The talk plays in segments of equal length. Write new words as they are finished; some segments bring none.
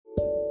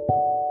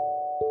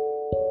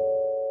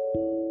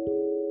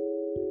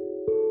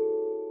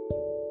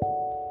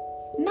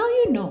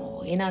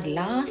in our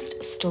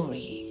last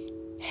story,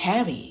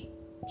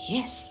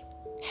 yes,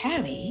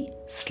 Harry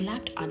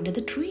slept under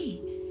the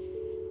tree.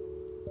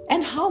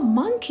 And how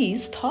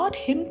monkeys thought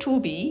him to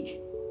be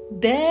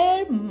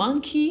their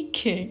monkey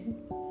king.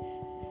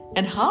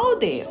 And how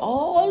they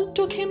all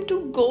took him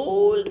to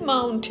Gold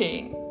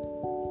Mountain.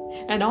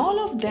 And all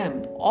of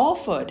them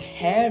offered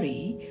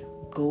Harry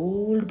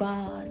gold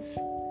bars.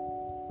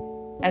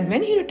 And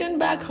when he returned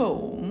back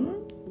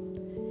home,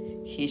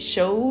 he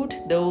showed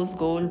those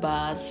gold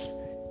bars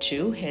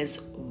to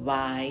his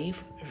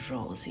wife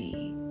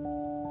Rosie.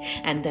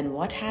 And then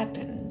what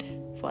happened?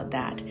 For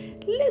that,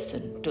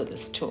 listen to the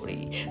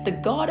story, The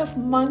God of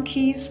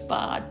Monkeys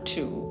Part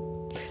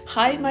 2.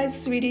 Hi, my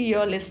sweetie,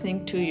 you're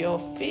listening to your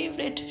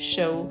favorite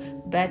show,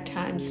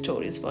 Bedtime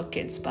Stories for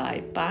Kids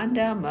by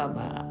Panda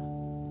Mama.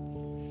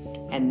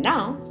 And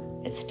now,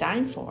 it's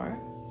time for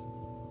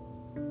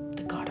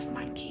The God of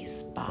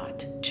Monkeys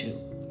Part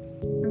 2.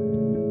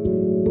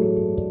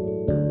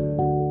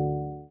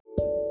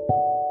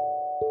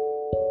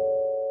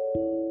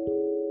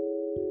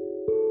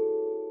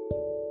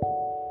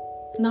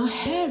 Now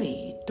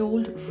Harry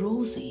told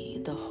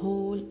Rosie the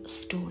whole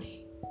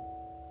story.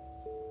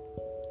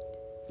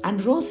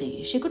 And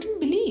Rosie, she couldn't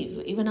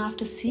believe even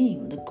after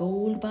seeing the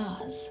gold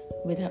bars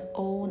with her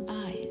own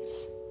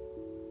eyes.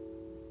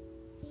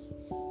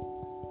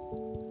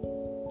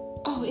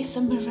 Oh, it's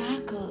a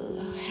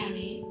miracle,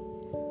 Harry.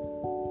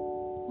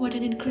 What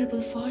an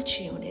incredible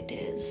fortune it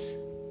is.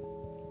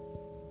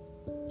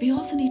 We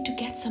also need to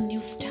get some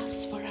new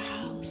stuffs for our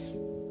house.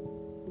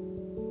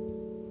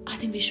 I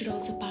think we should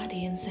also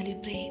party and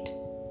celebrate.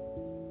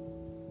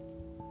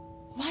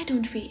 Why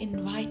don't we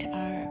invite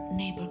our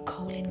neighbor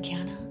Cole and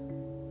Kiana?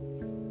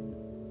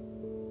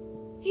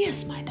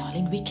 Yes, my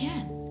darling, we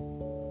can.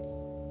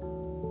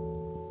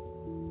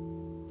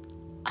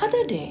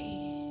 Other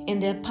day, in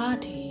their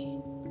party,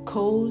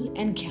 Cole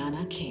and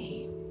Kiana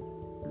came.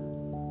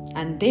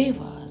 And they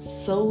were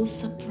so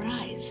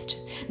surprised.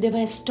 They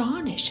were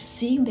astonished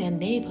seeing their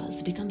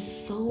neighbors become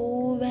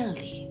so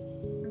wealthy.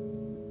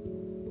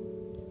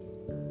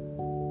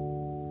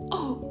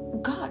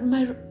 God,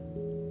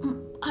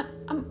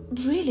 I'm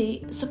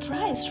really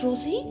surprised,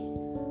 Rosie.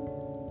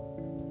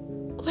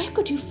 Where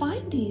could you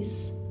find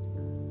these?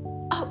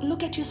 Oh,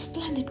 look at your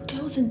splendid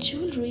clothes and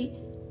jewelry.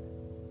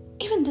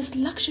 Even this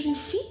luxury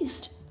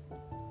feast.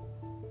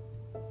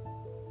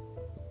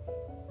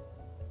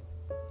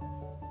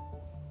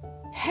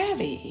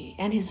 Harry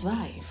and his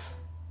wife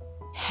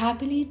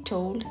happily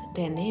told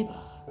their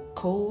neighbor,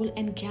 Cole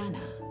and Kiana,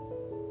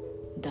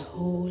 the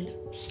whole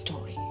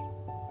story.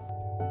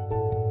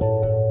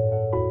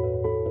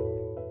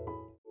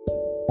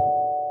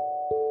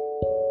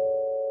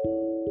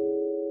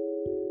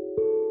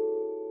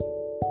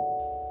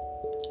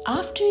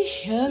 After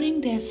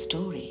hearing their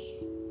story,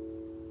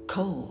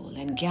 Cole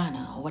and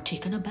Kiana were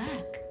taken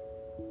aback.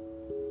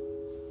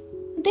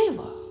 They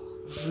were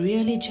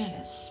really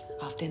jealous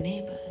of their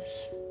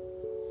neighbors.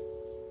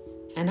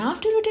 And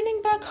after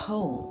returning back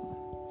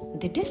home,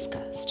 they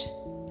discussed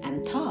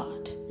and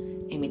thought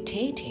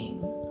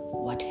imitating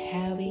what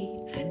Harry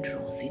and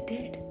Rosie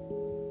did.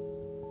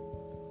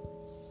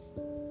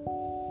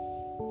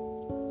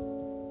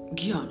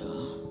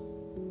 Kiana,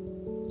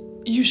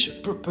 you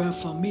should prepare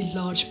for me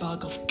large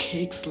bag of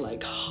cakes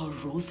like how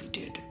Rosie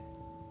did.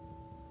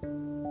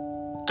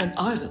 And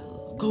I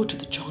will go to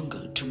the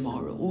jungle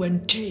tomorrow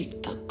and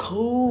take the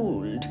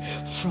gold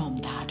from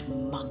that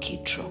monkey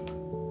troop.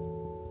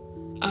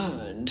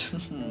 And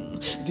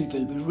we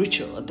will be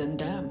richer than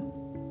them.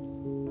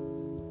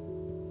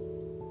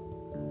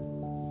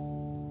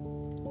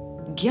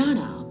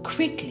 Kiana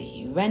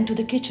quickly went to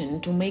the kitchen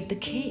to make the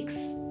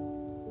cakes.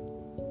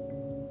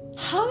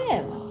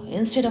 However,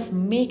 instead of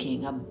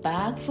making a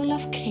bag full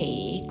of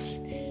cakes,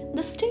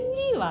 the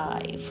stingy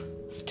wife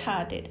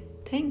started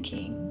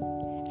thinking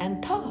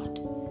and thought,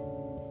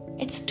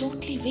 it's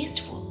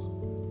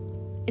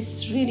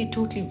really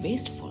totally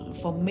wasteful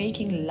for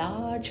making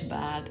large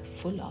bag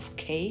full of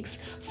cakes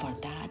for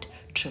that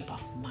troop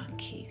of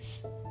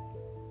monkeys.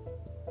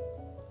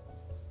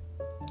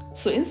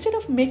 So instead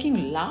of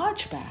making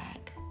large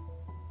bag,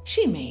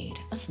 she made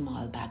a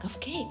small bag of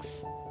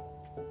cakes.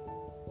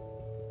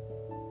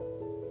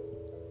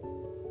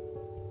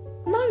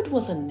 Now it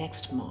was the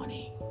next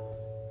morning.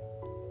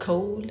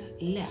 Cole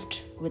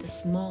left with a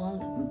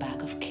small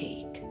bag of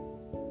cake.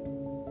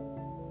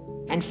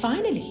 And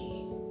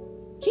finally,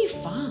 he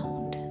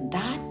found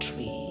that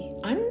tree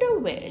under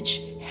which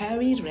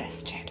Harry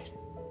rested.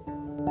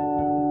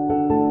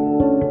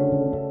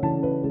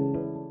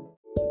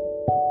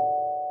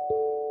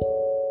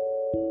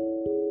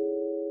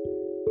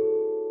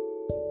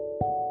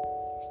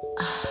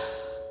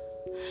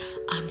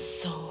 I'm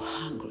so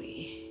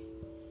hungry.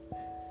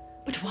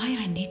 But why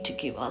I need to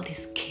give all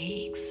these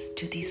cakes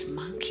to these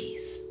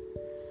monkeys?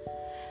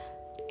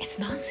 It's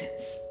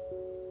nonsense.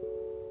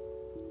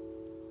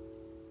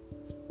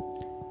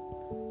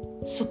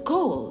 So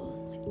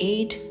Cole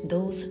ate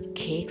those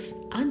cakes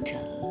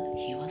until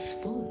he was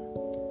full.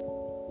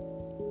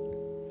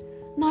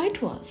 Now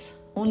it was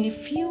only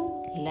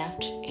few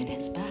left in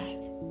his bag,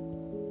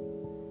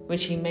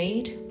 which he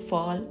made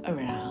fall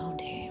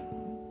around him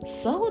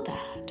so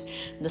that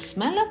the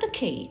smell of the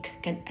cake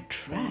can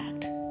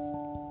attract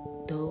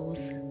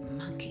those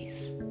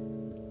monkeys.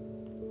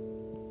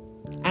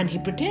 And he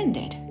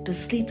pretended to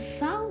sleep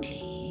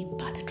soundly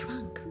by the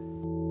trunk.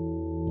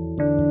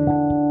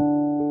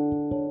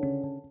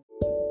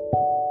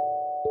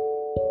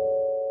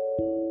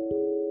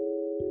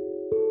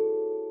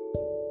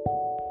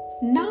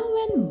 Now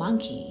when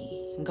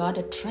Monkey got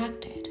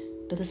attracted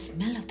to the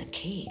smell of the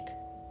cake,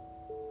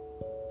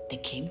 they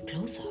came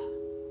closer.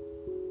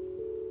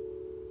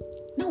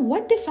 Now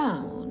what they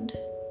found,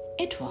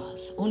 it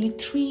was only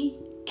 3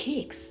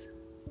 cakes.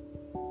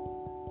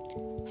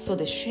 So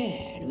they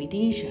shared with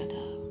each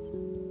other.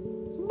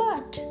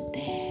 But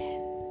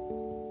then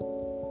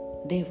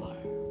they were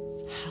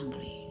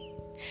hungry.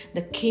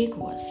 The cake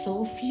was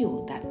so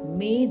few that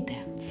made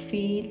them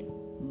feel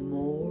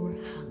more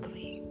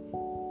hungry.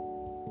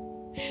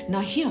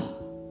 Now here,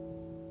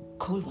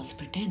 Cole was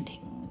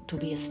pretending to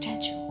be a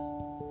statue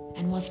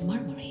and was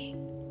murmuring,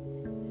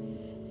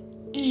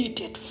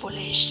 "Eat it,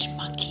 foolish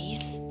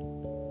monkeys.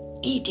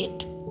 Eat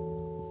it.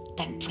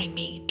 Then bring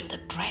me to the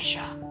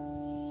treasure.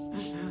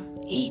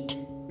 Eat."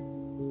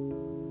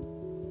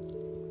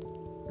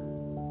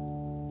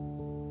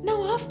 Now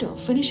after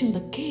finishing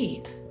the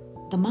cake,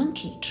 the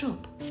monkey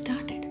troop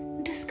started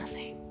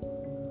discussing.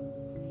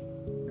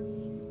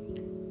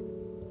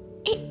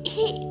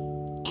 Hey,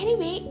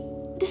 anyway,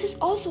 this is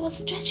also a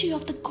statue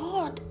of the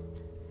god.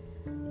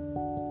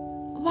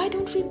 Why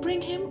don't we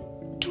bring him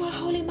to a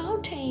holy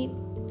mountain?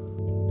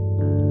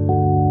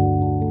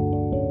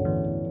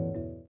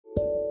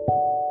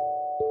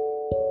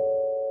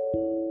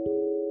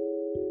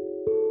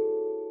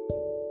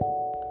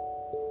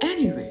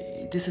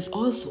 Anyway, this is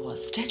also a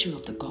statue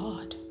of the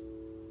god.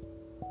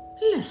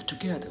 Let's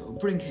together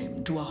bring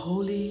him to a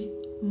holy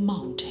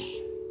mountain.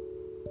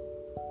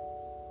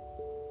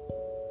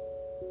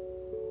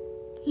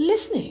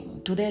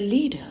 Listening to their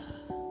leader,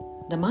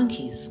 the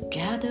monkeys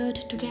gathered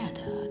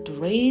together to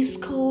raise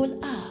Cole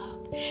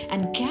up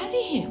and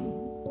carry him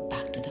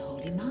back to the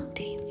holy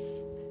mountains.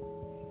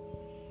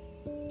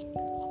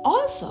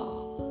 Also,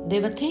 they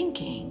were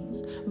thinking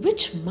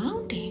which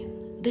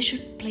mountain they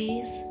should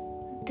place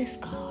this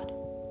god.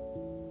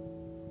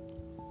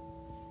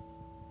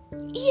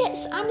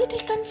 Yes, I'm a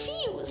little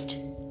confused.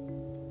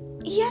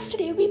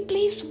 Yesterday we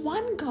placed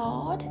one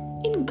god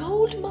in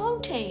Gold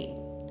Mountain.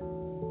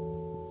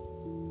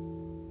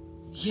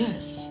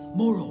 Yes,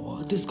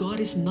 moreover, this god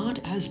is not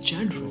as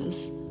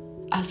generous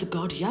as the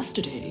god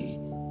yesterday.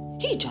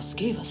 He just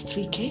gave us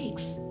 3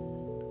 cakes.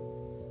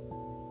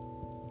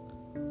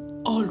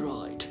 All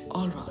right.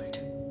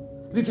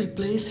 We will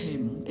place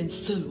him in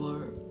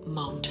Silver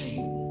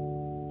Mountain.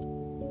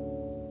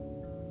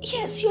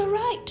 Yes, you're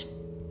right.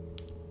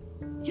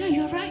 Yeah,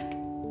 you're right.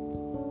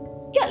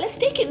 Yeah, let's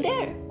take him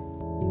there.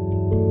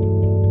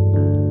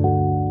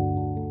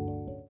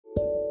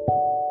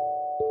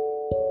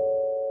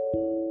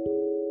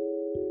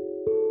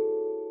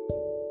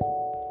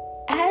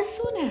 As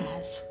soon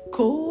as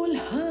Cole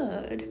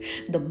heard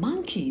the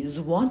monkeys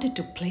wanted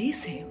to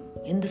place him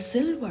in the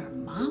Silver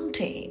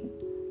Mountain,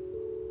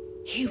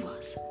 he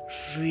was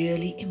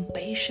really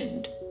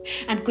impatient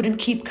and couldn't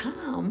keep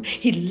calm.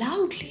 He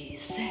loudly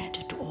said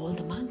to all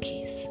the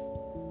monkeys,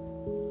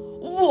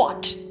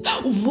 What?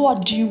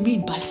 What do you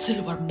mean by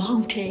Silver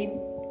Mountain?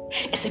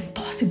 It's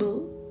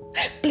impossible.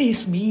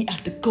 Place me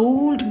at the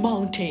Gold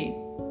Mountain.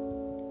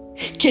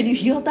 Can you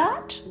hear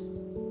that?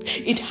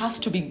 It has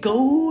to be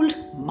Gold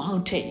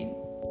Mountain.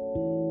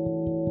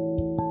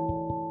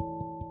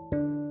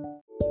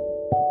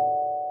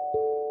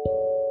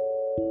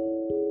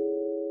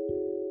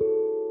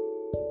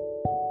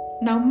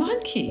 Now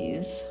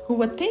monkeys who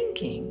were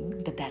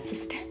thinking that that's a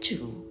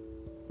statue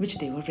which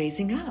they were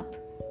raising up.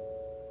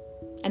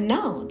 And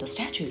now the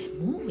statue is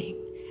moving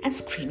and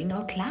screaming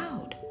out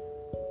loud.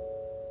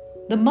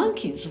 The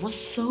monkeys were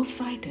so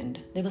frightened.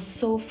 They were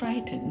so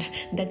frightened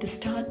that they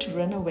started to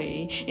run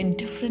away in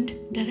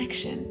different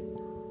direction.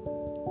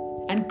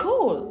 And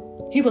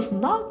Cole, he was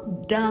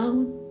knocked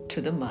down to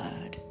the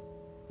mud,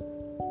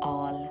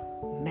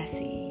 all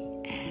messy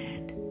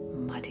and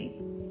muddy.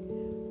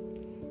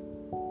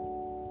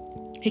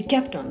 He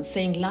kept on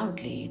saying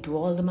loudly to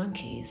all the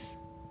monkeys,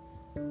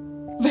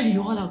 Where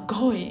you all are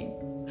going?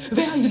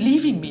 Where are you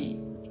leaving me?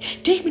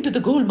 Take me to the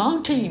Gold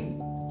Mountain.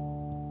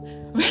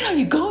 Where are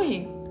you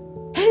going?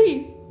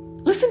 Hey,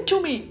 listen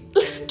to me.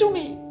 Listen to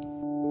me.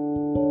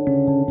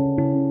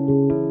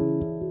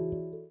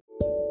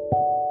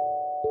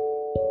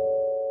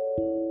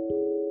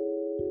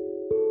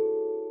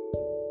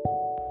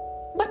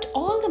 But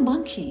all the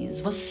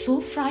monkeys were so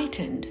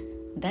frightened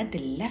that they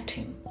left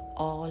him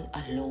all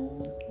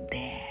alone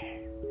there.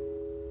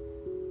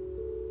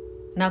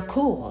 Now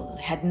Cole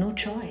had no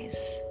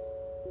choice.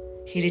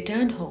 He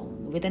returned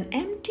home with an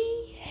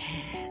empty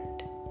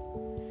hand.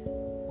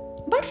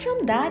 But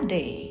from that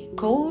day,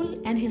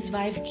 Cole and his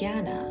wife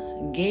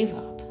Gianna gave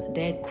up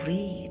their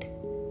greed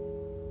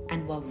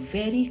and were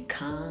very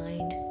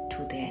kind to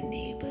to their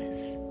neighbors.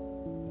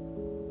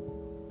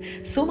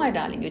 So, my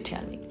darling, you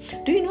tell me,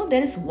 do you know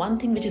there is one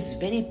thing which is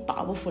very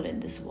powerful in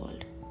this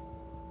world?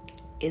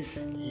 Is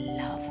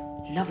love.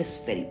 Love is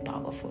very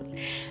powerful.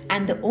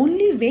 And the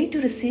only way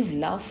to receive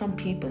love from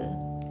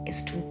people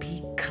is to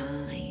be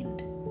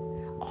kind.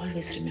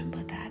 Always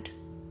remember that.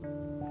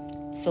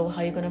 So,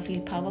 how are you going to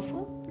feel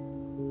powerful?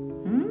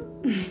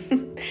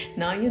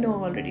 Now you know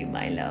already,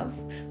 my love.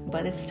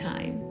 But it's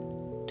time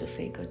to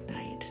say good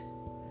night.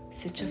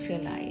 Switch off your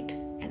light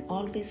and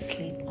always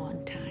sleep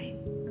on time.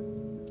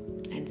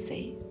 And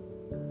say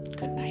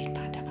good night,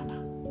 Panda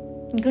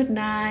Mama. Good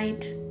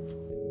night.